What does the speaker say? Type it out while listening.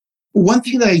One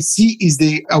thing that I see is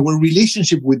our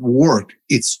relationship with work,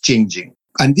 it's changing.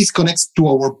 And this connects to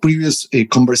our previous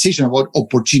conversation about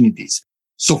opportunities.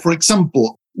 So for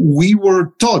example, we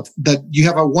were taught that you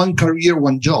have a one career,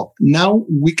 one job. Now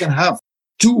we can have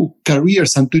two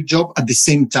careers and two jobs at the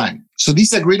same time. So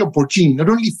this is a great opportunity, not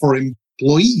only for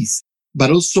employees,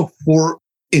 but also for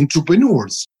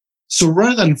entrepreneurs. So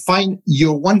rather than find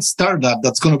your one startup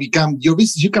that's going to become your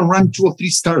business, you can run 2 or 3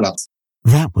 startups.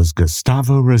 That was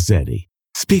Gustavo Rossetti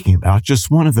speaking about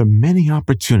just one of the many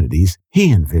opportunities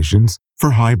he envisions for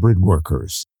hybrid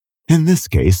workers. In this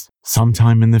case,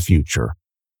 sometime in the future.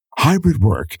 Hybrid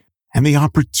work and the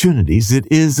opportunities it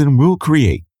is and will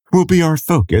create will be our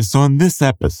focus on this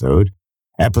episode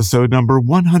number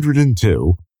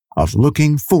 102 of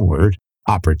Looking Forward,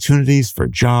 Opportunities for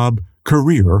Job,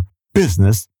 Career,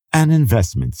 Business, and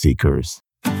Investment Seekers.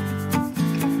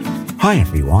 Hi,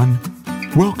 everyone.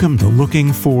 Welcome to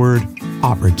Looking Forward,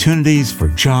 Opportunities for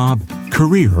Job,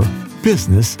 Career,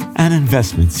 Business, and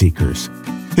Investment Seekers.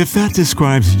 If that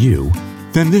describes you,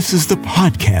 then this is the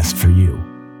podcast for you.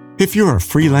 If you're a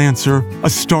freelancer, a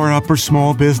startup or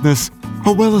small business,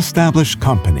 a well-established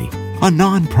company, a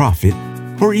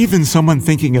nonprofit, or even someone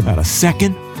thinking about a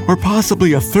second or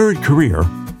possibly a third career,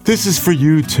 this is for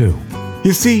you too.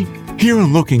 You see, here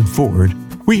in Looking Forward,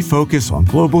 we focus on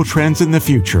global trends in the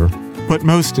future, but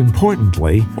most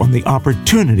importantly, on the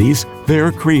opportunities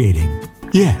they're creating.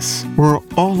 Yes, we're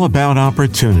all about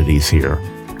opportunities here.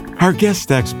 Our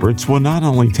guest experts will not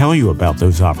only tell you about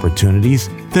those opportunities,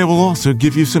 they will also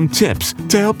give you some tips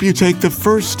to help you take the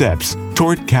first steps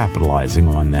toward capitalizing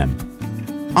on them.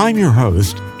 I'm your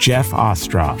host, Jeff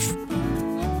Ostroff.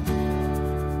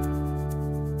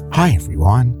 Hi,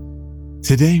 everyone.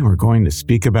 Today we're going to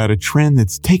speak about a trend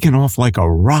that's taken off like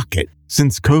a rocket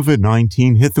since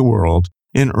COVID-19 hit the world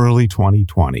in early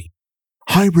 2020.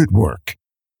 Hybrid work.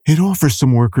 It offers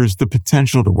some workers the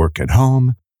potential to work at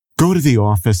home, go to the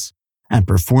office, and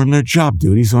perform their job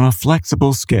duties on a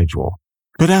flexible schedule.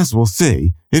 But as we'll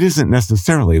see, it isn't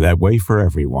necessarily that way for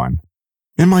everyone.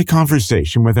 In my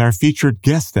conversation with our featured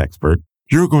guest expert,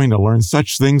 you're going to learn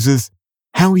such things as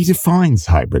how he defines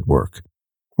hybrid work,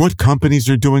 what companies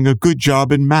are doing a good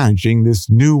job in managing this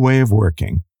new way of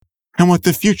working, and what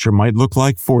the future might look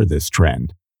like for this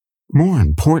trend. More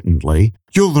importantly,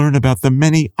 you'll learn about the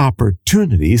many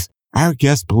opportunities our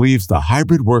guest believes the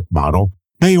hybrid work model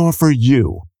may offer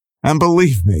you. And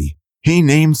believe me, he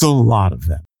names a lot of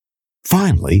them.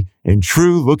 Finally, in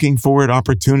true Looking Forward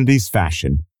Opportunities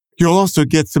fashion, you'll also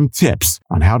get some tips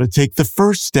on how to take the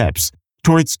first steps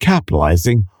towards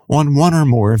capitalizing on one or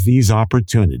more of these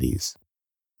opportunities.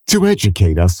 To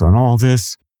educate us on all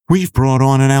this, we've brought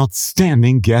on an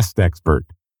outstanding guest expert.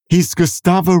 He's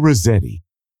Gustavo Rossetti.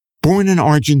 Born in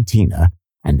Argentina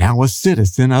and now a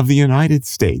citizen of the United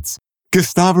States,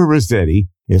 Gustavo Rossetti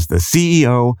is the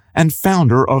CEO and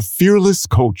founder of Fearless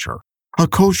Culture, a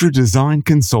culture design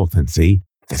consultancy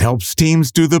that helps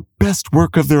teams do the best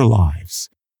work of their lives.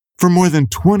 For more than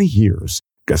 20 years,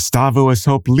 Gustavo has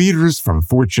helped leaders from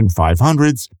Fortune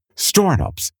 500s,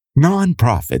 startups,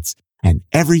 nonprofits, and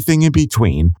everything in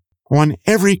between on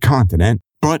every continent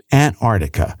but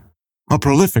Antarctica. A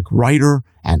prolific writer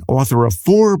and author of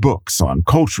 4 books on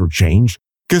culture change,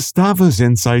 Gustavo's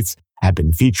insights have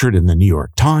been featured in the New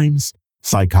York Times,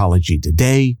 Psychology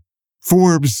Today,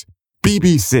 Forbes,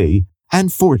 BBC,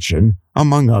 and Fortune,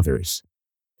 among others.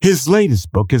 His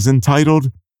latest book is entitled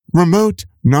Remote,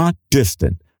 Not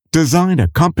Distant: Design a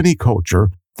Company Culture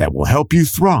that will help you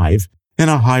thrive in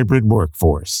a hybrid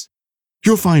workforce.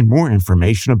 You'll find more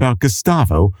information about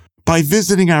Gustavo by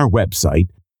visiting our website,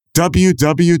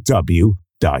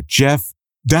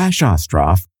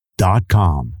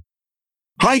 www.jeff-ostroff.com.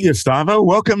 Hi, Gustavo.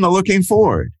 Welcome to Looking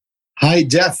Forward. Hi,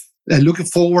 Jeff. Looking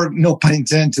forward, no pun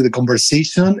intended, to the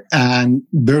conversation, and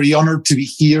very honored to be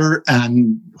here.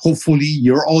 And hopefully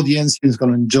your audience is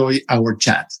going to enjoy our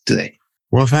chat today.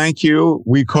 Well, thank you.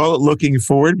 We call it Looking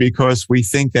Forward because we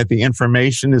think that the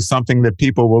information is something that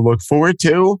people will look forward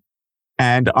to.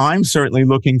 And I'm certainly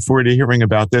looking forward to hearing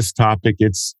about this topic.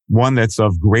 It's one that's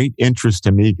of great interest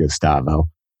to me, Gustavo.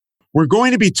 We're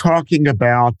going to be talking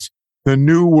about the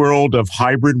new world of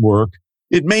hybrid work.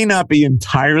 It may not be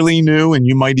entirely new, and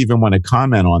you might even want to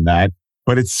comment on that,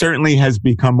 but it certainly has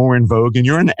become more in vogue, and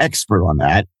you're an expert on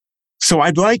that. So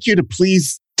I'd like you to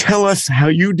please tell us how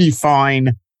you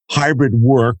define hybrid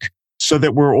work so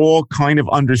that we're all kind of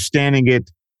understanding it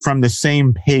from the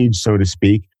same page, so to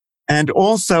speak. And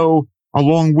also,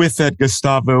 along with that,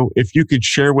 Gustavo, if you could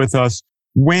share with us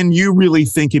when you really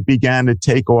think it began to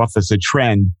take off as a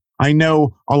trend. I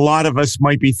know a lot of us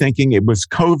might be thinking it was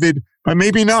COVID, but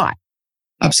maybe not.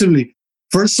 Absolutely.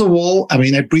 First of all, I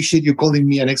mean, I appreciate you calling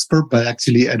me an expert, but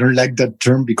actually I don't like that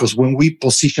term because when we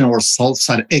position ourselves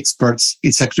as experts,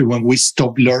 it's actually when we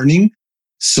stop learning.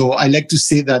 So I like to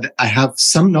say that I have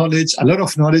some knowledge, a lot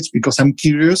of knowledge because I'm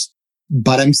curious,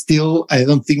 but I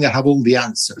don't think I have all the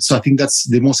answers. So I think that's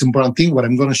the most important thing. What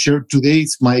I'm going to share today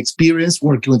is my experience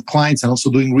working with clients and also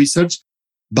doing research,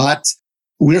 but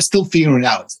we're still figuring it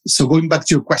out. So going back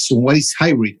to your question, what is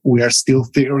hybrid? We are still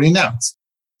figuring it out.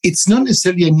 It's not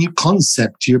necessarily a new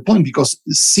concept to your point, because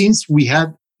since we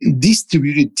had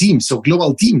distributed teams, so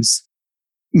global teams,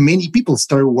 many people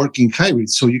started working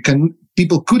hybrid. So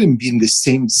people couldn't be in the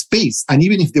same space. And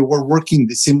even if they were working in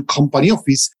the same company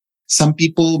office, some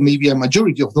people, maybe a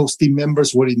majority of those team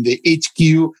members were in the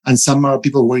HQ and some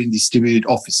people were in distributed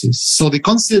offices. So the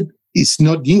concept is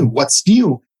not new. What's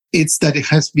new? It's that it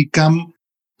has become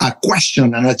a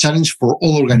question and a challenge for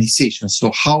all organizations.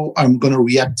 So how I'm going to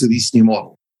react to this new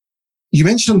model? You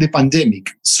mentioned the pandemic.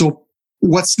 So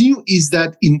what's new is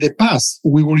that in the past,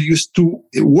 we were used to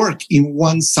work in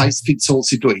one size fits all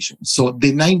situation. So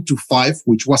the 9 to 5,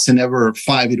 which wasn't ever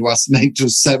 5, it was 9 to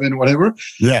 7, whatever.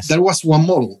 Yes. That was one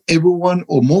model. Everyone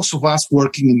or most of us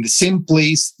working in the same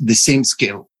place, the same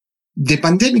scale. The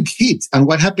pandemic hit. And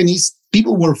what happened is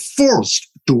people were forced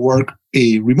to work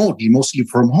remotely, mostly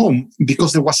from home,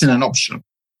 because there wasn't an option.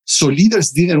 So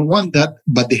leaders didn't want that,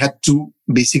 but they had to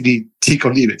basically take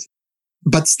or leave it.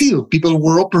 But still, people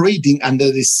were operating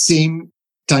under the same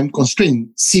time constraint,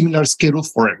 similar schedule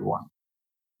for everyone.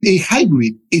 A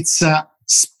hybrid, it's a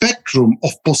spectrum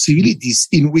of possibilities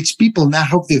in which people now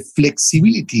have the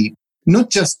flexibility,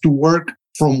 not just to work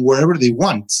from wherever they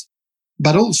want,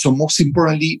 but also, most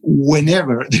importantly,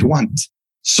 whenever they want.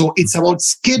 So it's about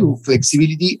schedule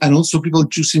flexibility and also people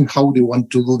choosing how they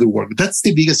want to do the work. That's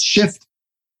the biggest shift.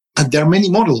 And there are many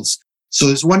models. So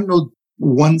there's not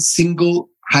one single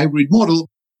hybrid model,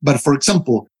 but for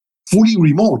example, fully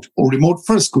remote or remote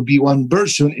first could be one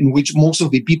version in which most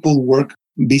of the people work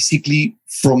basically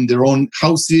from their own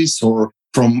houses or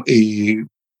from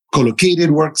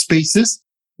co-located workspaces,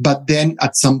 but then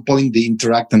at some point they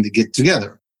interact and they get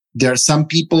together. There are some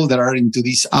people that are into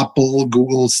this Apple,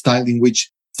 Google style in which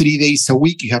 3 days a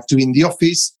week you have to be in the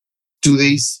office, 2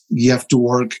 days you have to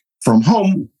work from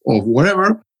home or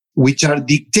wherever, which are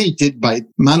dictated by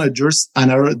managers and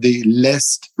are the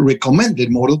less recommended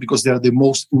model because they are the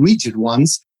most rigid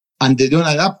ones and they don't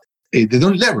adapt, they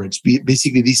don't leverage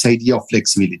basically this idea of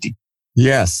flexibility.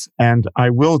 Yes. And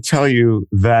I will tell you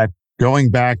that going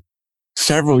back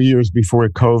several years before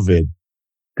COVID,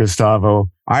 Gustavo,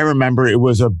 I remember it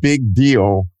was a big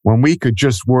deal when we could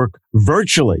just work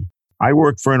virtually. I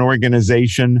worked for an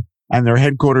organization and their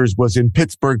headquarters was in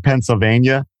Pittsburgh,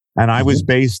 Pennsylvania. And I was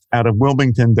based out of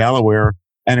Wilmington, Delaware.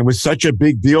 And it was such a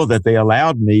big deal that they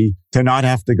allowed me to not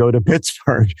have to go to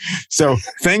Pittsburgh. So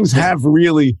things have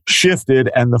really shifted.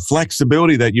 And the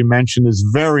flexibility that you mentioned is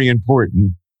very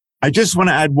important. I just want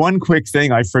to add one quick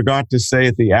thing I forgot to say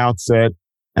at the outset.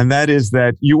 And that is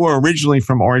that you were originally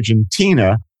from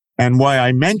Argentina. And why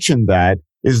I mentioned that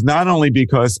is not only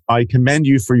because I commend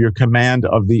you for your command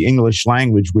of the English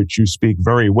language, which you speak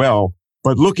very well,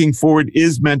 but Looking Forward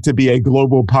is meant to be a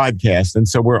global podcast. And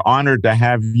so we're honored to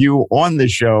have you on the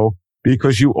show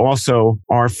because you also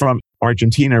are from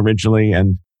Argentina originally.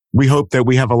 And we hope that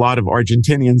we have a lot of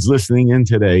Argentinians listening in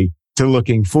today to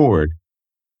Looking Forward.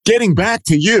 Getting back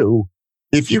to you,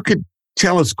 if you could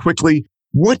tell us quickly,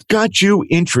 what got you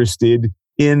interested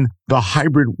in the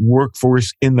hybrid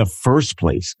workforce in the first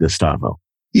place, Gustavo?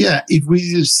 Yeah, if we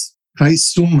just try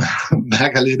zoom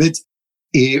back a little bit,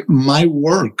 my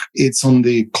work, it's on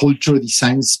the culture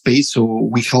design space. So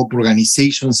we help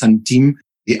organizations and team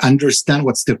understand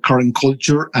what's their current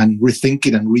culture and rethink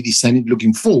it and redesign it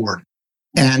looking forward.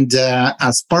 And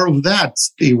as part of that,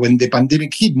 when the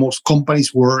pandemic hit, most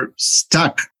companies were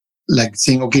stuck, like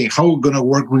saying, okay, how are we going to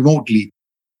work remotely?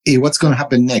 What's going to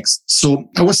happen next? So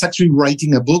I was actually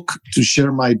writing a book to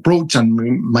share my approach and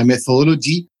my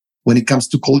methodology when it comes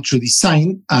to culture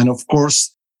design. And of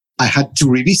course, I had to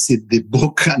revisit the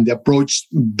book and the approach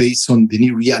based on the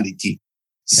new reality.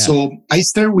 Yeah. So I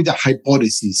started with a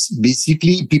hypothesis.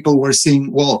 Basically, people were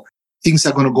saying, well, things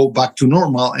are going to go back to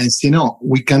normal. And say, no,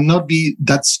 we cannot be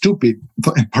that stupid,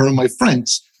 pardon my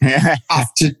French.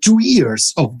 After 2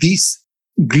 years of this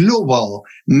global,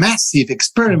 massive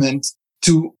experiment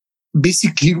to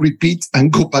basically repeat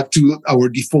and go back to our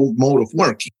default mode of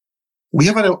working. We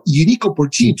have a unique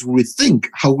opportunity to rethink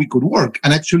how we could work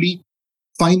and actually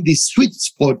find this sweet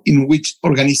spot in which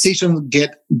organizations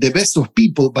get the best of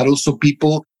people, but also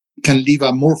people can live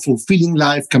a more fulfilling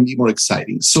life, can be more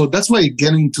exciting. So that's why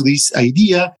getting to this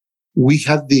idea, we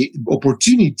had the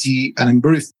opportunity, and I'm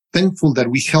very thankful that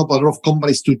we help a lot of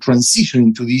companies to transition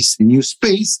into this new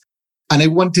space. And I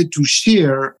wanted to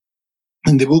share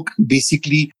in the book,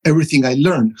 basically everything I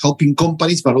learned, helping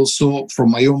companies, but also from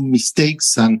my own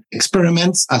mistakes and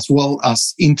experiments, as well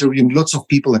as interviewing lots of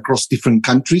people across different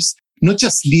countries, not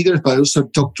just leaders, but I also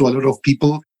talk to a lot of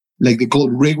people, like they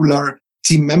call regular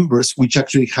team members, which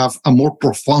actually have a more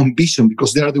profound vision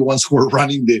because they are the ones who are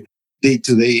running the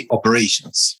day-to-day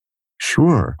operations.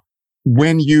 Sure.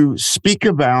 When you speak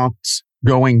about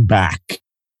going back,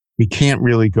 we can't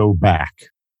really go back.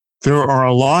 There are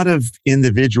a lot of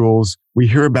individuals, we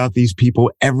hear about these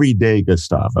people every day,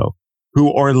 Gustavo,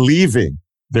 who are leaving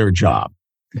their job.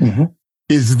 Mm-hmm.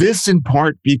 Is this in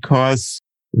part because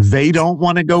they don't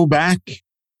want to go back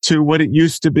to what it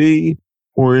used to be?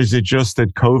 Or is it just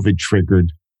that COVID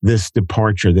triggered this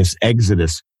departure, this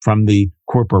exodus from the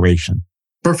corporation?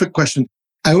 Perfect question.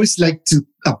 I always like to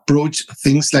approach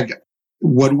things like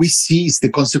what we see is the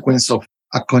consequence of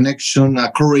a connection, a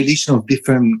correlation of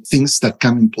different things that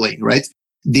come in play, right?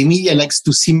 The media likes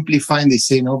to simplify and they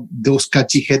say, no, those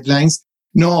catchy headlines.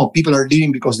 No, people are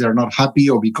leaving because they're not happy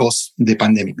or because the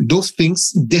pandemic. Those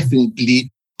things definitely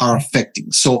are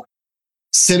affecting. So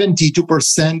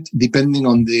 72%, depending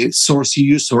on the source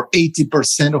you use, or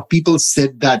 80% of people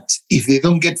said that if they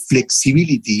don't get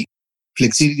flexibility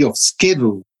of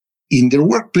schedule in their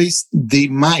workplace, they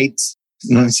might,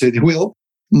 not necessarily will,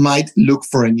 might look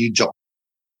for a new job.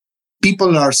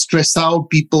 People are stressed out.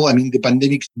 The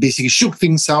pandemic basically shook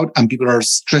things out and people are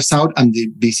stressed out, and the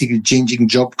basically changing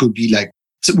job could be like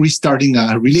restarting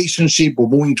a relationship or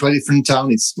moving to a different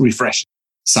town. It's refreshing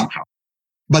somehow.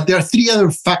 But there are three other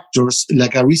factors,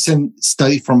 like a recent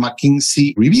study from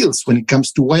McKinsey reveals when it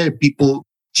comes to why are people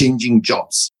changing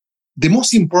jobs. The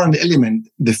most important element,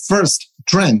 the first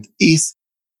trend, is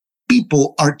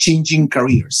people are changing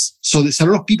careers. So there's a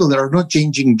lot of people that are not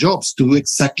changing jobs to do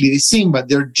exactly the same, but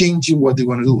they're changing what they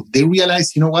want to do. They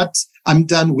realize, you know what? I'm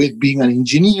done with being an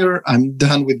engineer. I'm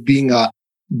done with being a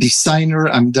designer.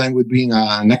 I'm done with being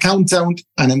an accountant,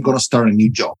 and I'm going to start a new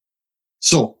job.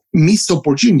 So missed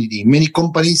opportunity. Many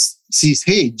companies says,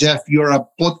 hey, Jeff, you're a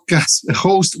podcast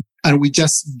host, and we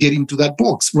just get into that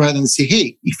box rather than say,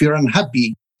 hey, if you're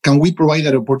unhappy, can we provide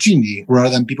that opportunity rather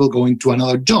than people going to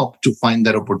another job to find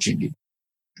that opportunity?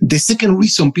 The second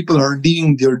reason people are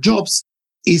leaving their jobs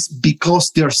is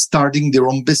because they're starting their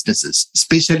own businesses,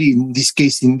 especially in this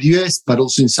case in the US, but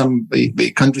also in some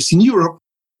countries in Europe.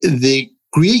 The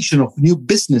creation of new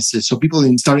businesses, so people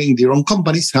in starting their own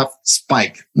companies, have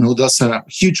spiked. That's a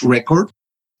huge record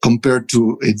compared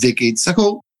to decades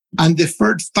ago. And the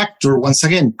third factor, once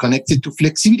again, connected to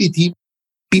flexibility,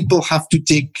 people have to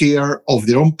take care of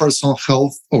their own personal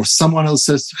health or someone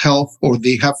else's health, or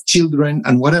they have children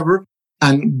and whatever.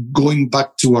 And going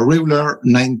back to a regular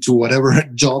 9 to whatever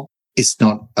job is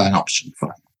not an option for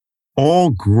them. All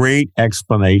great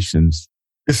explanations.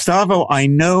 Gustavo, I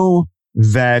know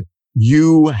that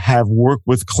you have worked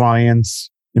with clients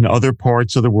in other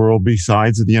parts of the world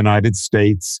besides the United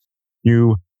States.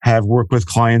 You have worked with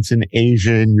clients in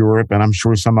Asia and Europe, and I'm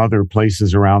sure some other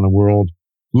places around the world.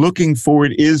 Looking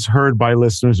Forward is heard by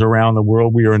listeners around the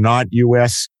world. We are not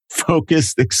U.S.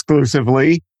 focused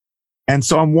exclusively. And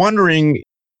so I'm wondering,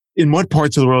 in what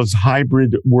parts of the world is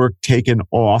hybrid work taken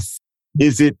off?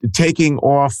 Is it taking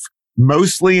off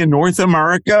mostly in North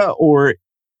America, or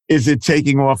is it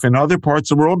taking off in other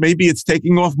parts of the world? Maybe it's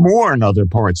taking off more in other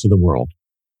parts of the world.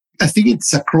 I think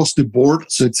it's across the board.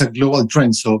 So it's a global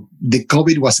trend. So the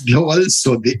COVID was global.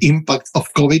 So the impact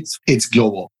of COVID, it's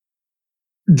global.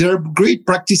 There are great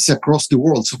practices across the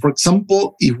world. So for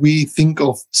example, if we think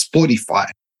of Spotify,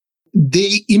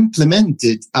 they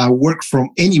implemented a work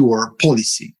from anywhere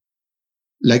policy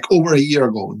like over a year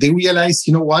ago. They realized,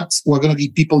 you know what? We're going to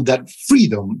give people that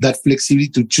freedom, that flexibility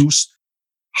to choose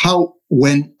how,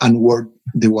 when, and where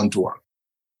they want to work.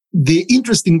 The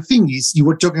interesting thing is, you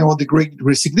were talking about the Great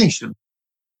Resignation.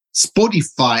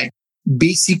 Spotify,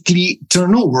 basically,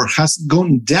 turnover has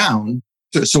gone down.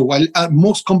 So while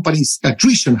most companies'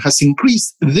 attrition has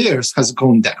increased, theirs has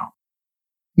gone down.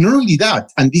 Not only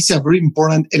that, and this is a very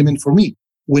important element for me,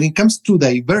 when it comes to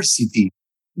diversity,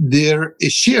 their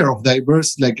share of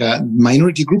diverse,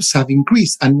 minority groups have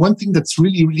increased. And one thing that's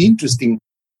really, really interesting,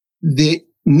 the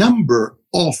number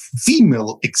of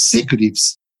female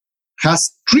executives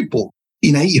has tripled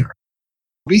in a year.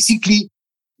 Basically,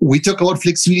 we talk about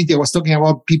flexibility. I was talking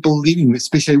about people leaving,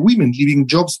 especially women leaving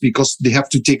jobs because they have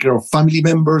to take care of family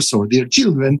members or their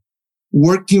children.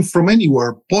 Working from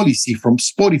anywhere policy from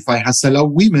Spotify has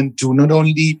allowed women to not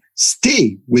only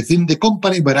stay within the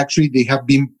company, but actually they have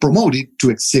been promoted to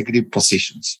executive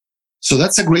positions. So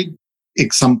that's a great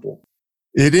example.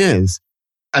 It is.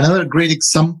 Another great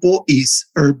example is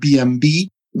Airbnb,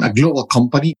 a global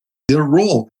company.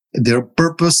 Their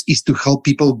purpose is to help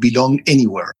people belong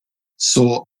anywhere.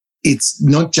 So it's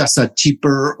not just a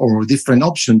cheaper or different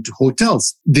option to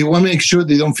hotels. They want to make sure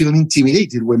they don't feel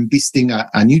intimidated when visiting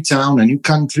a new town, a new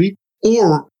country,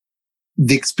 or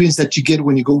the experience that you get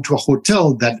when you go to a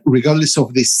hotel that regardless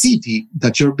of the city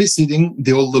that you're visiting,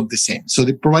 they all look the same. So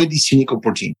they provide this unique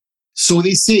opportunity. So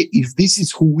they say, if this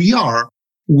is who we are,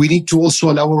 we need to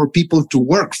also allow our people to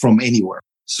work from anywhere.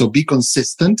 So be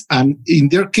consistent. And in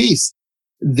their case,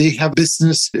 they have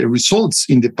business results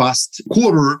in the past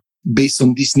quarter based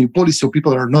on this new policy. So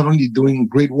people are not only doing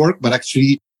great work, but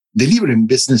actually delivering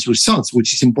business results,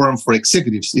 which is important for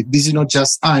executives. This is not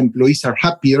just employees are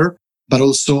happier, but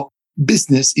also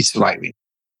business is thriving.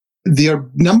 Their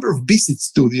number of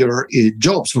visits to their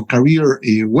jobs or career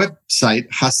website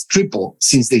has tripled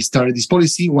since they started this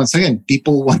policy. Once again,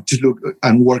 people want to look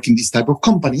and work in this type of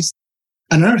companies.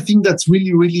 Another thing that's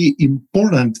really, really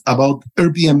important about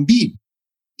Airbnb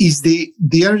is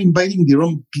they are inviting their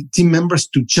own team members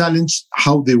to challenge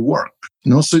how they work.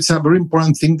 So it's a very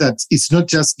important thing that it's not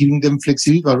just giving them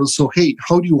flexibility, but also, hey,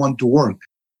 how do you want to work?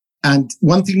 And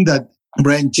one thing that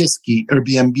Brian Chesky,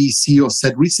 Airbnb CEO,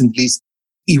 said recently is,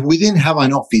 if we didn't have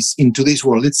an office in today's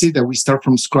world, let's say that we start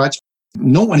from scratch,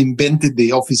 no one invented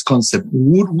the office concept.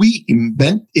 Would we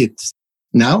invent it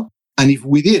now? And if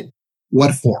we did,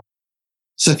 what for?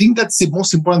 So I think that's the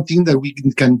most important thing that we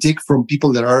can take from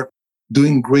people that are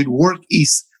doing great work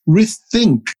is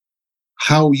rethink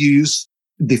how you use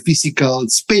the physical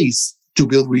space to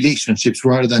build relationships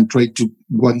rather than try to,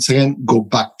 once again, go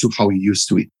back to how you used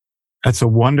to it. That's a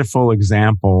wonderful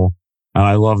example. And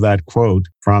I love that quote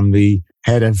from the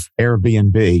head of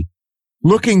Airbnb.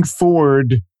 Looking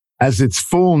forward, as its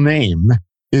full name,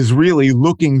 is really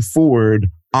looking forward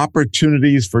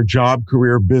opportunities for job,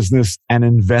 career, business, and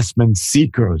investment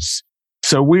seekers.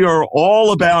 So we are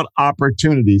all about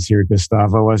opportunities here,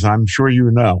 Gustavo, as I'm sure you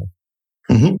know.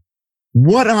 Mm-hmm.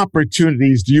 What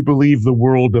opportunities do you believe the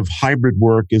world of hybrid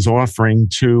work is offering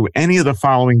to any of the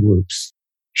following groups?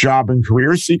 Job and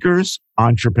career seekers,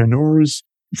 entrepreneurs,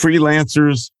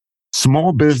 freelancers,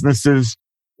 small businesses,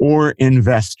 or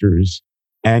investors.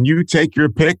 And you take your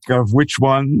pick of which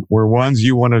one or ones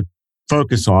you want to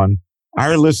focus on.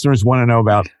 Our listeners want to know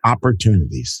about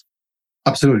opportunities.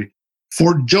 Absolutely.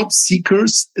 For job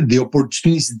seekers, the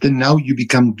opportunity is that now you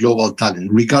become global talent,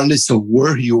 regardless of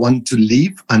where you want to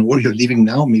live and where you're living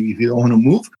now. Maybe if you don't want to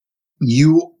move,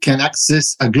 you can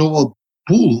access a global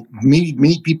pool.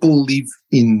 Many people live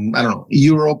in,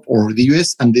 Europe or the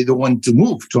US, and they don't want to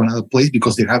move to another place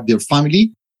because they have their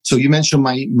family. So you mentioned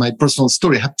my personal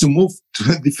story. I had to move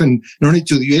to a different, not only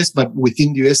to the US, but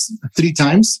within the US 3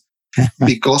 times.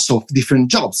 Because of different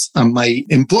jobs. And my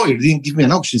employer didn't give me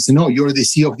an option. He said, no, you're the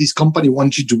CEO of this company. I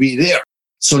want you to be there.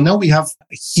 So now we have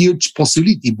a huge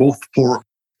possibility, both for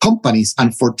companies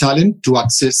and for talent, to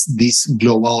access this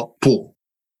global pool.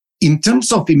 In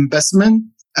terms of investment,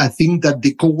 I think that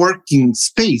the co-working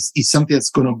space is something that's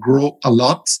going to grow a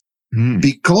lot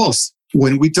because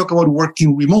when we talk about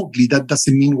working remotely, that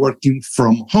doesn't mean working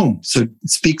from home. So it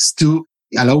speaks to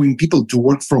allowing people to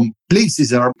work from places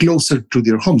that are closer to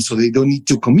their home. So they don't need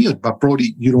to commute, but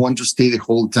probably you don't want to stay the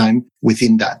whole time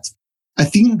within that. I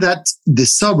think that the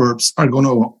suburbs are going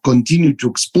to continue to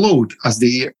explode as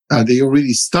they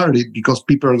already started because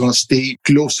people are going to stay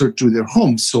closer to their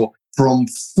homes. So from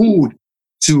food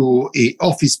to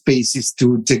office spaces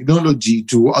to technology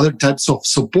to other types of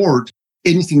support,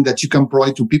 anything that you can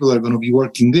provide to people that are going to be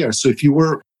working there. So if you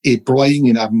were providing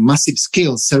in a massive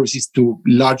scale services to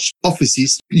large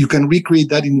offices, you can recreate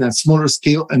that in a smaller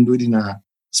scale and do it in a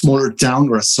smaller town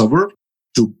or a suburb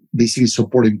to basically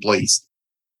support employees.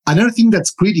 Another thing that's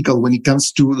critical when it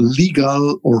comes to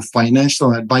legal or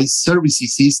financial advice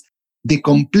services is the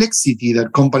complexity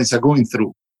that companies are going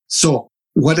through. So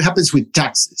what happens with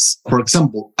taxes? For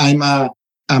example, I'm a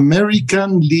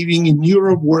American living in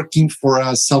Europe working for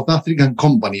a South African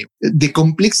company. The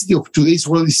complexity of today's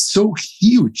world is so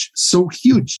huge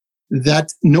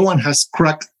that no one has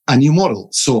cracked a new model.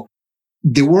 So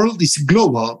the world is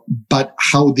global, but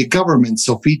how the governments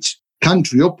of each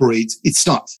country operates, it's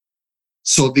not.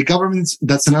 So the governments,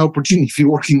 that's an opportunity. If you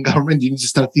work in government, you need to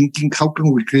start thinking, how can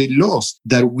we create laws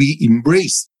that we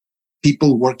embrace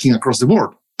people working across the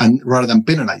board and rather than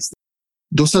penalize them?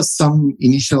 Those are some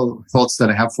initial thoughts that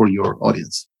I have for your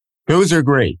audience. Those are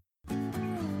great.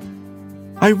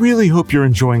 I really hope you're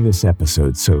enjoying this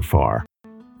episode so far.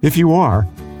 If you are,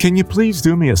 can you please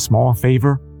do me a small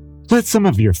favor? Let some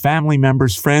of your family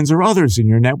members, friends, or others in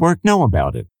your network know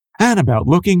about it and about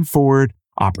looking forward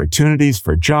opportunities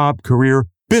for job, career,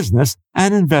 business,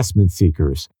 and investment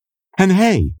seekers. And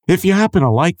hey, if you happen to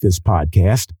like this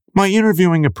podcast, my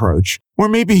interviewing approach, or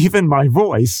maybe even my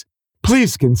voice,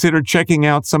 please consider checking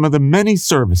out some of the many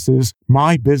services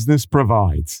my business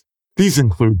provides. These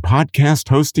include podcast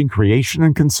hosting, creation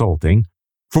and consulting,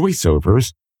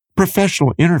 voiceovers,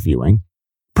 professional interviewing,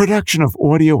 production of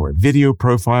audio or video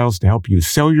profiles to help you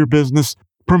sell your business,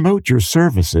 promote your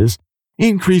services,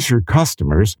 increase your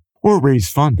customers, or raise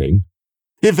funding,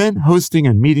 event hosting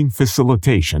and meeting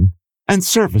facilitation, and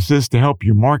services to help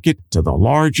you market to the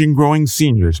large and growing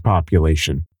seniors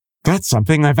population. That's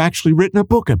something I've actually written a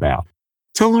book about.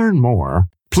 To learn more,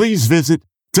 please visit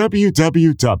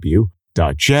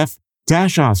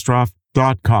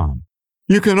www.jeff-ostroff.com.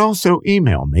 You can also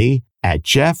email me at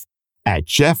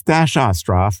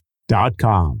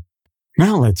jeff-ostroff.com.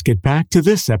 Now let's get back to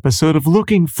this episode of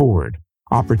Looking Forward,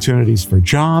 opportunities for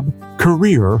job,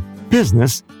 career,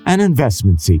 business, and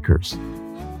investment seekers.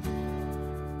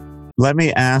 Let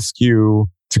me ask you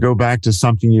to go back to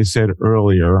something you said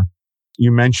earlier.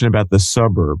 You mentioned about the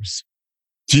suburbs.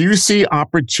 Do you see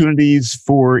opportunities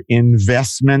for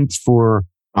investment for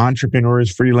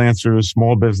entrepreneurs, freelancers,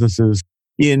 small businesses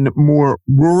in more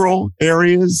rural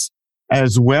areas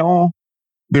as well?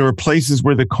 There are places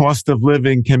where the cost of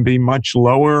living can be much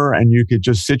lower and you could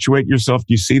just situate yourself.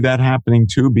 Do you see that happening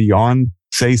too beyond,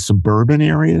 say, suburban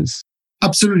areas?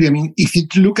 Absolutely. I mean, if you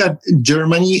look at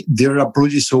Germany, their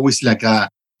approach is always like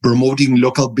promoting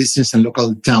local business and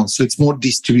local towns. So it's more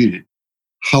distributed.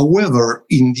 However,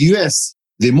 in the US,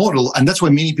 the model, and that's why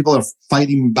many people are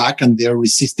fighting back and they're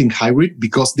resisting hybrid,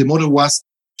 because the model was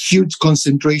huge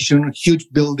concentration, huge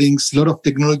buildings, a lot of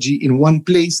technology in one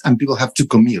place, and people have to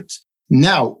commute.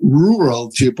 Now, rural,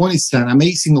 to your point, is an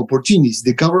amazing opportunity.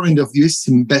 The government of the US is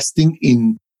investing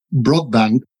in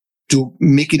broadband to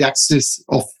make it access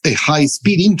of a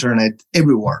high-speed internet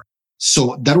everywhere.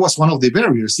 So that was one of the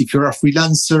barriers. If you're a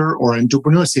freelancer or an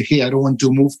entrepreneur, say, hey, I don't want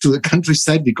to move to the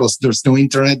countryside because there's no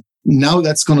internet. Now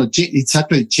that's going to change. It's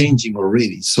actually changing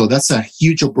already. So that's a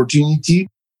huge opportunity.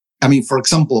 I mean, for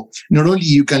example, not only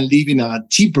you can live in a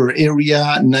cheaper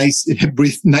area,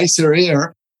 breathe nicer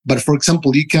air, but for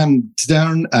example, you can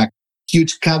turn a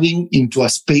huge cabin into a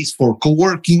space for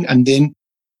co-working. And then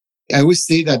I always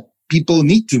say that people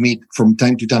need to meet from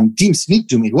time to time. Teams need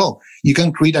to meet. Well, you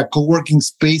can create a co-working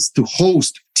space to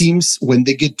host teams when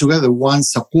they get together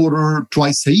once a quarter,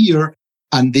 twice a year.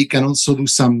 And they can also do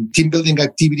some team building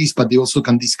activities, but they also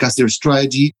can discuss their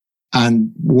strategy.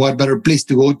 And what better place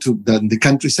to go to than the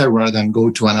countryside rather than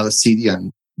go to another city?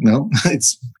 And,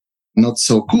 it's not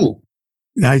so cool.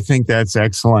 I think that's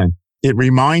excellent. It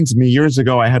reminds me, years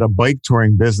ago, I had a bike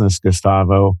touring business,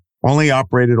 Gustavo, only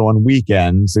operated on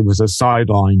weekends. It was a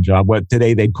sideline job, what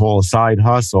today they'd call a side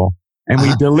hustle. And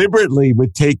we deliberately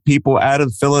would take people out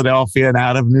of Philadelphia and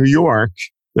out of New York,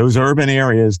 those urban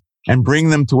areas, and bring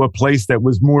them to a place that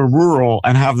was more rural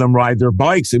and have them ride their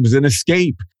bikes. It was an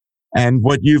escape. And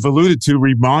what you've alluded to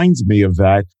reminds me of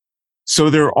that. So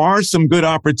there are some good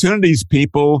opportunities,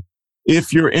 people,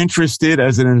 if you're interested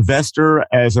as an investor,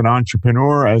 as an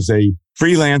entrepreneur, as a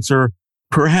freelancer,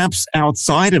 perhaps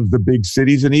outside of the big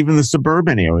cities and even the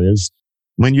suburban areas,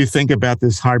 when you think about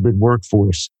this hybrid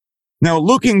workforce. Now,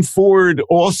 Looking Forward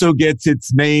also gets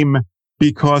its name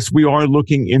because we are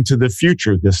looking into the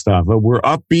future, Gustavo. We're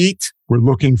upbeat, we're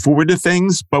looking forward to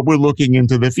things, but we're looking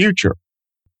into the future.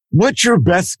 What's your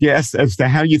best guess as to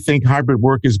how you think hybrid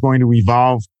work is going to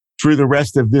evolve through the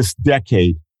rest of this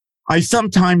decade? I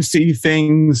sometimes see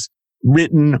things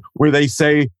written where they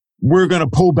say, we're going to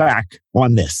pull back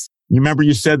on this. You remember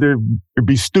you said it'd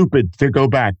be stupid to go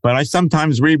back, but I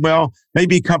sometimes read, well,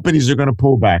 maybe companies are going to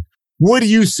pull back. What do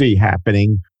you see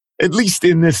happening, at least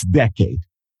in this decade?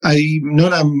 I'm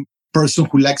not a person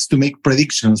who likes to make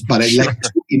predictions, but I like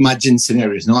to imagine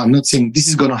scenarios. No, I'm not saying this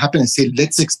is going to happen. I say,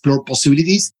 let's explore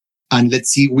possibilities and let's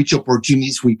see which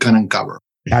opportunities we can uncover.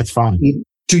 That's fine.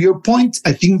 To your point,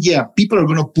 I think, people are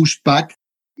going to push back.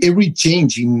 Every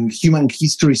change in human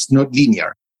history is not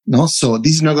linear. No, so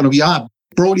this is not going to be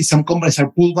probably some companies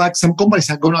are pulled back. Some companies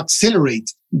are going to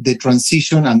accelerate the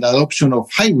transition and the adoption of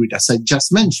hybrid. As I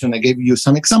just mentioned, I gave you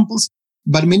some examples,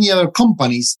 but many other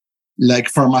companies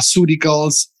like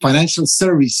pharmaceuticals, financial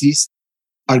services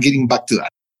are getting back to that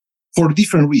for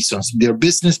different reasons. Their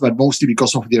business, but mostly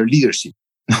because of their leadership.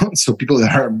 So people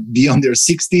that are beyond their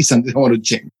 60s and they don't want to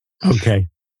change. Okay.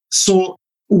 So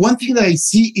one thing that I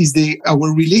see is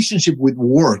our relationship with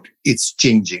work, it's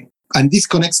changing. And this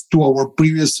connects to our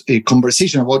previous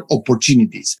conversation about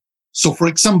opportunities. So for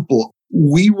example,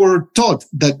 we were taught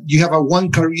that you have a one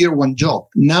career, one job.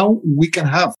 Now we can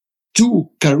have two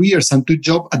careers and two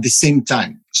jobs at the same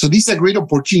time. So this is a great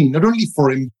opportunity, not only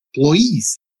for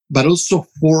employees, but also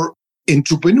for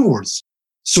entrepreneurs.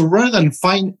 So rather than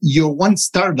find your one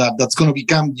startup that's going to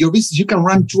become your business, you can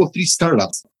run 2 or 3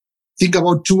 startups. Think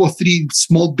about 2 or 3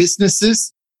 small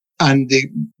businesses and the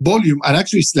volume. And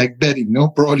actually it's like betting,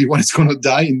 probably one is going to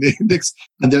die in the index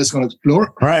and the other is going to explode.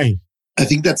 Right. I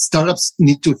think that startups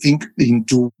need to think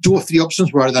into 2 or 3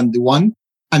 options rather than the one.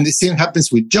 And the same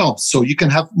happens with jobs. So you can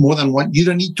have more than one. You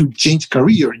don't need to change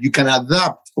career. You can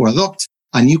adapt or adopt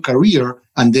a new career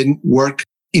and then work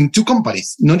in 2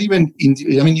 companies. Not even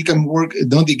you can work,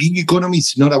 the gig economy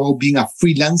is not about being a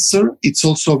freelancer. It's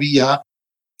also be a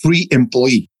free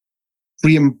employee. I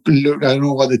don't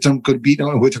know what the term could be.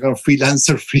 No, we're talking about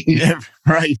freelancer, free. Yeah,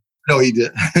 right.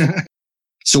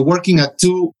 So working at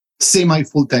 2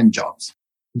 semi-full-time jobs.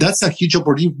 That's a huge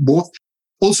opportunity. Both.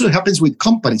 Also, it happens with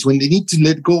companies when they need to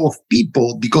let go of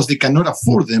people because they cannot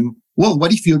afford them. Well,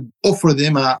 what if you offer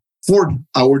them a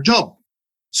 4-hour job?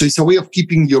 So it's a way of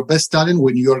keeping your best talent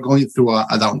when you are going through a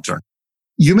downturn.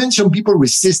 You mentioned people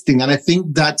resisting, and I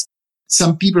think that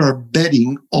some people are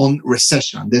betting on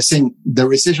recession. They're saying the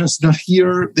recession is not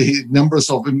here. The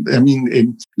numbers of,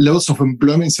 levels of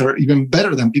employment are even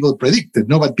better than people predicted.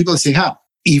 No, but people say,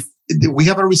 if we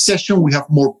have a recession, we have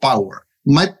more power.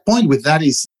 My point with that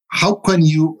is, how can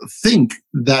you think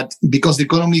that because the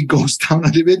economy goes down a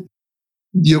little bit,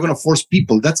 you're going to force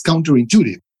people? That's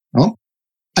counterintuitive. No?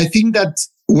 I think that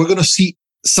we're going to see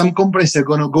some companies are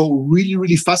going to go really,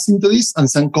 really fast into this, and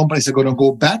some companies are going to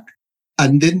go back.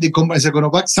 And then the companies are going to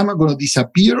back. Some are going to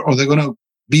disappear, or they're going to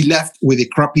be left with a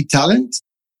crappy talent.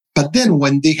 But then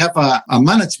when they have a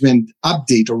management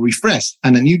update or refresh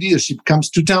and a new leadership comes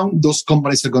to town, those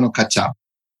companies are going to catch up.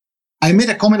 I made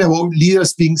a comment about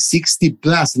leaders being 60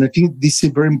 plus, and I think this is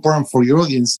very important for your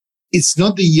audience. It's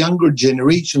not the younger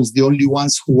generations, the only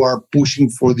ones who are pushing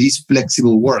for this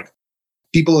flexible work.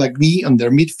 People like me in their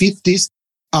mid-50s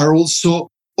are also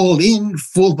all in,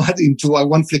 full butt into, I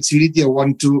want flexibility. I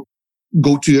want to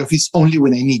go to the office only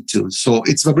when I need to. So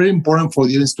it's very important for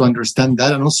the audience to understand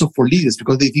that, and also for leaders,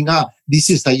 because they think, this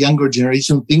is a younger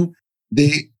generation thing.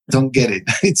 They don't get it.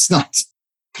 It's not.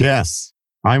 Yes,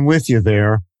 I'm with you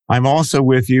there. I'm also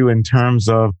with you in terms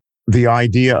of the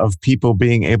idea of people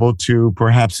being able to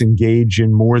perhaps engage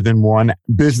in more than one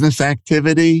business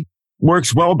activity.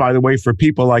 Works well, by the way, for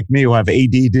people like me who have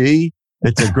ADD.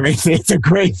 It's a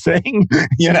great thing,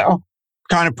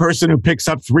 kind of person who picks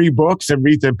up 3 books and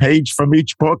reads a page from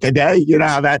each book a day. You know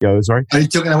how that goes, right? Are you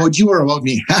talking about you or about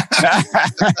me?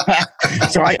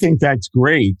 So I think that's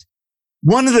great.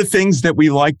 One of the things that we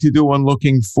like to do on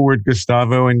Looking Forward,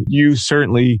 Gustavo, and you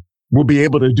certainly will be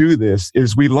able to do this,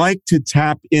 is we like to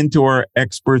tap into our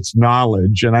experts'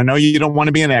 knowledge. And I know you don't want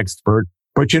to be an expert,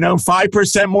 but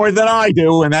 5% more than I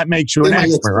do, and that makes you an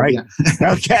expert, right?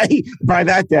 Yeah. Okay, by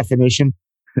that definition.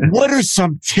 What are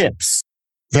some tips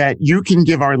that you can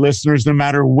give our listeners, no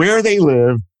matter where they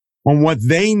live, on what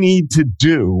they need to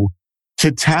do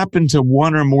to tap into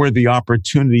one or more of the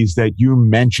opportunities that you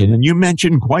mentioned? And you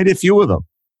mentioned quite a few of them.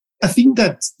 I think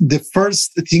that the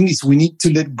first thing is we need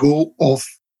to let go of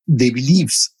the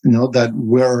beliefs, that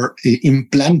were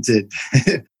implanted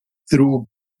through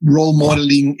role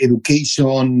modeling,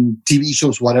 education, TV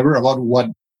shows, whatever, about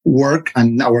what work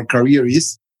and our career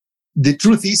is. The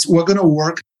truth is we're going to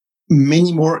work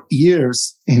many more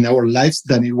years in our lives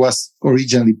than it was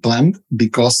originally planned,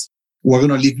 because we're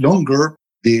going to live longer.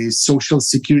 The social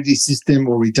security system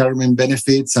or retirement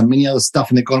benefits and many other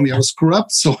stuff in the economy are screwed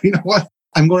up. So you know what?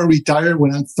 I'm going to retire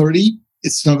when I'm 30.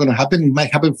 It's not going to happen. It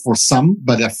might happen for some,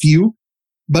 but a few.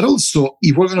 But also,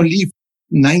 if we're going to live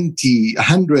 90,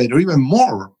 100, or even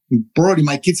more, probably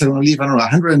my kids are going to live,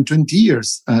 120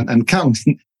 years and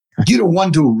counting. You don't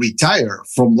want to retire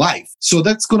from life. So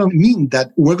that's going to mean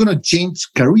that we're going to change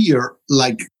career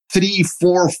like 3,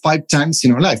 4, 5 times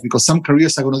in our life, because some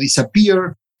careers are going to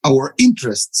disappear. Our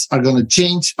interests are going to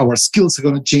change. Our skills are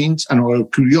going to change, and our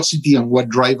curiosity and what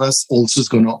drives us also is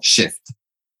going to shift.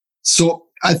 So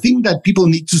I think that people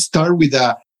need to start with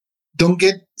don't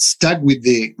get stuck with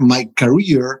my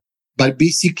career, but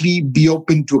basically be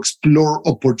open to explore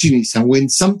opportunities. And when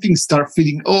something starts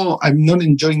feeling, I'm not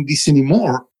enjoying this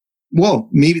anymore, well,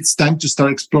 maybe it's time to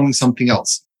start exploring something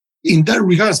else. In that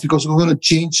regards, because we're going to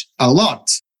change a lot,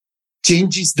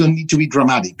 changes don't need to be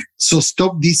dramatic. So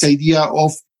stop this idea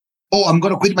of, I'm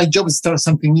going to quit my job and start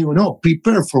something new. No,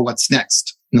 prepare for what's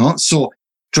next. No, so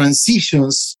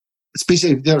transitions,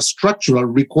 especially if they're structural,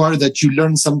 require that you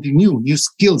learn something new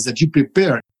skills that you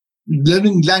prepare.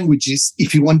 Learning languages,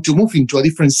 if you want to move into a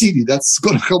different city, that's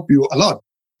going to help you a lot.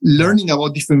 Learning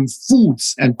about different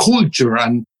foods and culture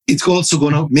and it's also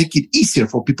going to make it easier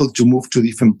for people to move to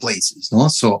different places. No?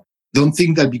 So don't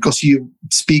think that because you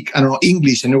speak,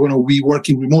 English and you're going to be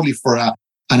working remotely for an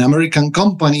American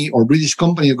company or British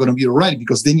company, you're going to be all right,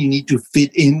 because then you need to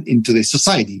fit into the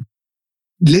society.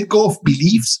 Let go of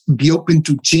beliefs, be open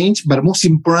to change, but most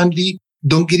importantly,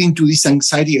 don't get into this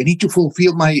anxiety. I need to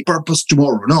fulfill my purpose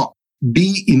tomorrow. No,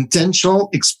 be intentional,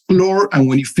 explore. And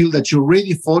when you feel that you're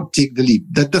ready for it, take the leap.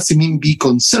 That doesn't mean be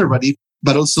conservative,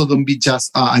 but also don't be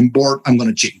just, I'm bored, I'm going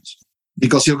to change,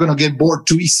 because you're going to get bored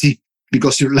too easy,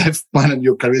 because your lifespan and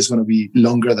your career is going to be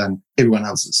longer than everyone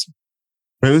else's.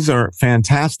 Those are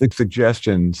fantastic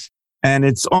suggestions. And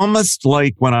it's almost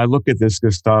like when I look at this,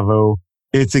 Gustavo,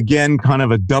 it's again kind of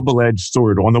a double-edged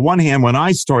sword. On the one hand, when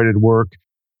I started work,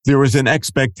 there was an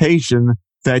expectation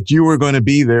that you were going to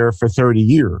be there for 30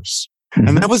 years. Mm-hmm.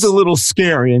 And that was a little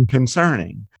scary and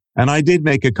concerning. And I did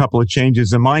make a couple of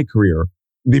changes in my career.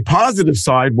 The positive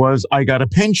side was I got a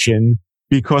pension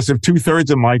because of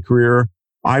 2/3 of my career.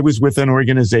 I was with an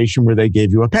organization where they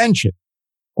gave you a pension.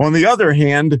 On the other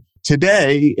hand,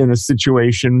 today, in a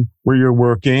situation where you're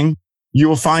working, you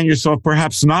will find yourself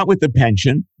perhaps not with the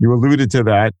pension. You alluded to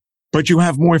that, but you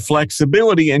have more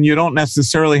flexibility and you don't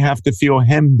necessarily have to feel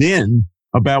hemmed in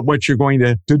about what you're going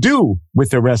to do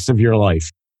with the rest of your life.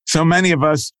 So many of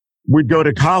us would go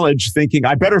to college thinking,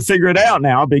 I better figure it out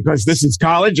now because this is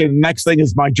college and the next thing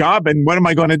is my job. And what am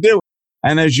I going to do?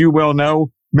 And as you well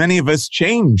know, many of us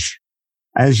change,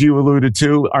 as you alluded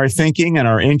to, our thinking and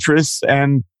our interests.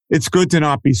 And it's good to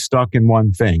not be stuck in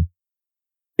one thing.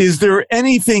 Is there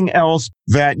anything else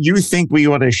that you think we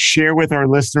ought to share with our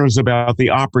listeners about the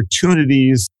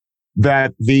opportunities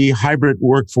that the hybrid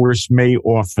workforce may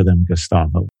offer them,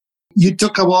 Gustavo? You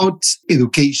talk about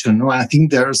education. No? I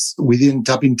think we didn't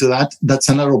tap into that. That's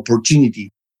another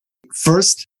opportunity.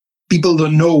 First, people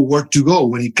don't know where to go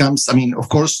when it comes. I mean, of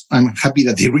course, I'm happy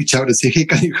that they reach out and say, hey,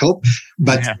 can you help?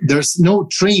 But there's no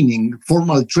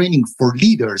formal training for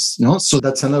leaders. No? So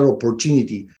that's another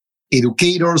opportunity.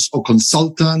 Educators or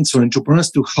consultants or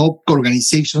entrepreneurs to help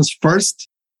organizations first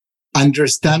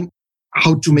understand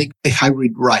how to make a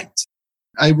hybrid right.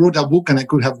 I wrote a book and I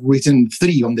could have written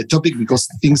 3 on the topic because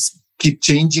things keep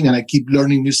changing and I keep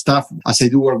learning new stuff as I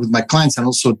do work with my clients and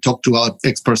also talk to other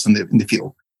experts in the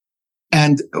field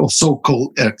and also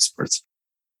called experts.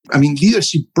 I mean,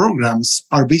 leadership programs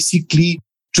are basically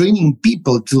training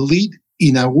people to lead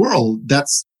in a world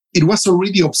it was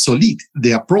already obsolete,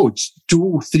 the approach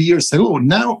 2-3 years ago.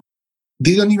 Now,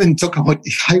 they don't even talk about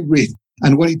hybrid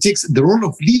and what it takes. The role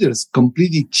of leaders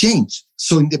completely changed.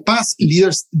 So in the past,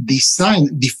 leaders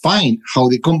define how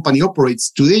the company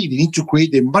operates. Today, they need to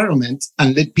create the environment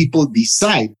and let people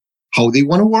decide how they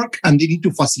want to work, and they need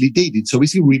to facilitate it. So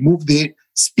basically remove the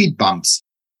speed bumps.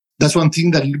 That's one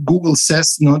thing that Google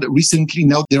says, that recently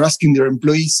now they're asking their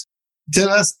employees, tell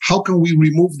us how can we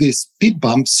remove the speed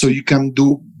bumps so you can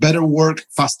do better work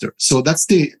faster. So that's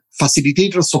the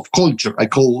facilitators of culture, I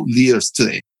call leaders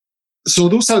today. So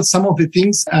those are some of the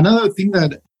things. Another thing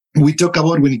that we talk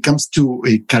about when it comes to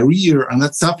a career and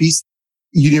that stuff is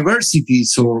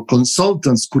universities or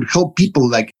consultants could help people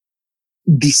like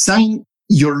design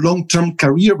your long-term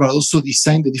career, but also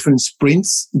design the different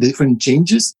sprints, the different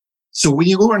changes. So when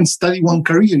you go and study one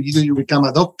career, either you become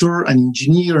a doctor, an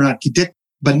engineer, an architect,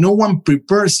 but no one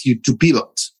prepares you to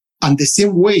pivot. And the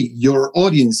same way, your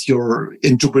audience, your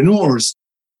entrepreneurs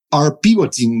are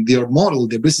pivoting their model,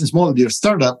 their business model, their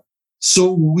startup.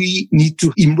 So we need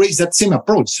to embrace that same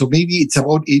approach. So maybe it's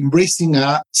about embracing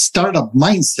a startup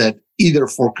mindset, either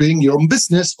for creating your own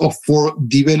business or for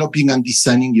developing and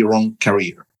designing your own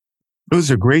career. Those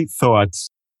are great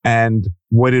thoughts. And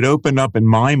what it opened up in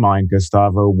my mind,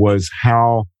 Gustavo, was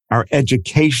how our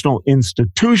educational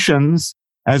institutions,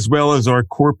 as well as our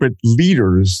corporate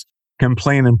leaders, can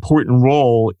play an important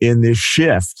role in this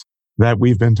shift that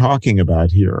we've been talking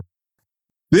about here.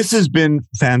 This has been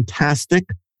fantastic.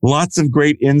 Lots of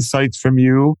great insights from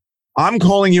you. I'm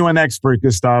calling you an expert,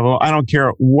 Gustavo. I don't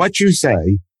care what you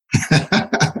say.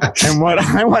 And what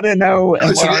I want to know...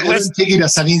 I don't take it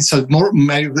as an insult. More,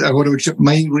 my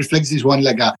reflex is one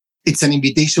it's an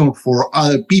invitation for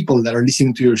other people that are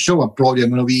listening to your show. And probably I'm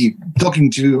going to be talking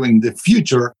to you in the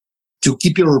future to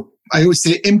keep I always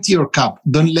say, empty your cup.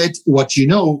 Don't let what you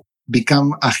know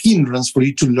become a hindrance for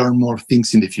you to learn more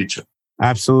things in the future.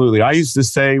 Absolutely. I used to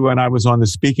say when I was on the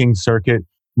speaking circuit,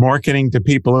 marketing to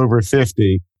people over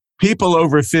 50, people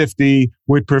over 50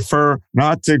 would prefer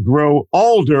not to grow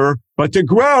older, but to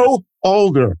grow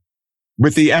older,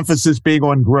 with the emphasis being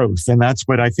on growth. And that's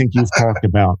what I think you've talked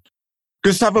about.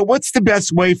 Gustavo, what's the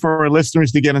best way for our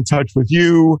listeners to get in touch with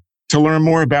you, to learn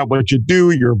more about what you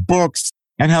do, your books,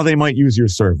 and how they might use your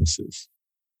services?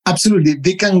 Absolutely.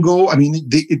 They can go,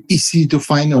 it's easy to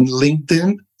find on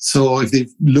LinkedIn. So if they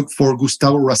look for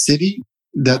Gustavo Rossetti,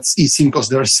 that's easy because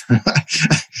there's,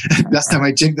 last time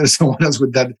I checked, there's someone else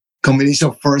with that combination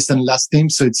of first and last name.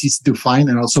 So it's easy to find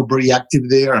and also very active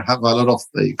there. I have a lot of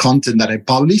content that I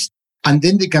publish. And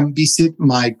then they can visit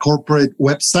my corporate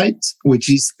website, which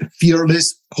is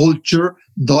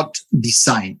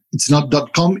fearlessculture.design. It's not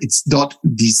 .com, it's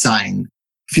 .design.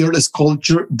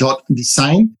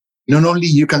 Fearlessculture.design. Not only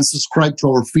you can subscribe to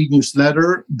our free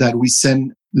newsletter that we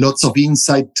send lots of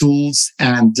insight tools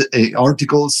and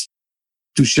articles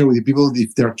to share with the people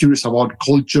if they're curious about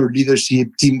culture, leadership,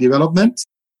 team development.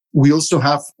 We also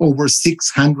have over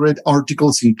 600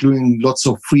 articles, including lots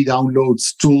of free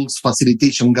downloads, tools,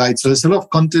 facilitation guides. So there's a lot of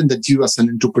content that you as an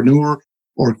entrepreneur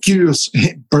or curious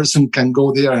person can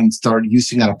go there and start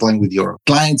using and applying with your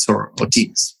clients or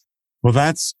teams. Well,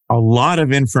 that's a lot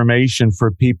of information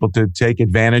for people to take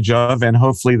advantage of, and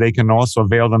hopefully they can also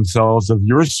avail themselves of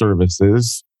your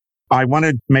services. I want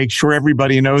to make sure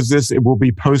everybody knows this. It will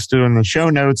be posted in the show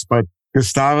notes, but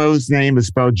Gustavo's name is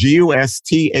spelled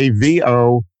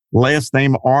Gustavo, last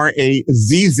name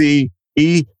Razzetti.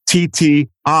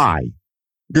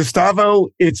 Gustavo,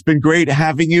 it's been great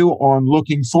having you on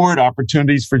Looking Forward,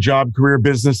 Opportunities for Job, Career,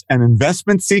 Business, and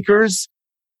Investment Seekers.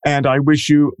 And I wish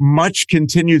you much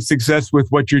continued success with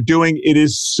what you're doing. It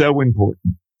is so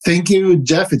important. Thank you,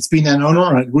 Jeff. It's been an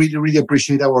honor. I really, really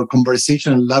appreciate our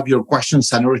conversation. I love your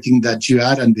questions and everything that you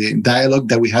had and the dialogue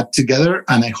that we had together.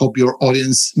 And I hope your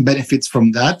audience benefits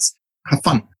from that. Have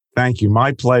fun. Thank you.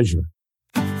 My pleasure.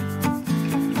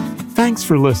 Thanks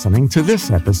for listening to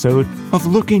this episode of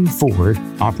Looking Forward,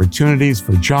 Opportunities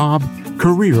for Job,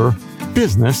 Career,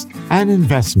 Business, and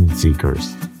Investment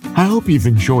Seekers. I hope you've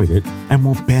enjoyed it and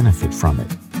will benefit from it.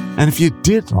 And if you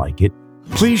did like it,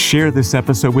 please share this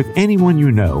episode with anyone you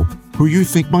know who you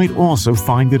think might also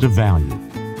find it of value.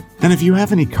 And if you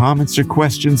have any comments or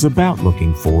questions about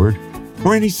Looking Forward,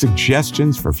 or any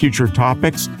suggestions for future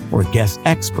topics or guest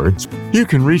experts, you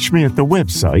can reach me at the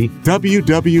website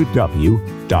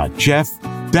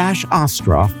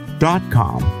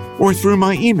www.jeff-ostroff.com or through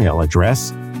my email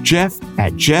address,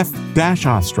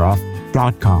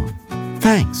 jeff@jeff-ostroff.com.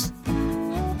 Thanks.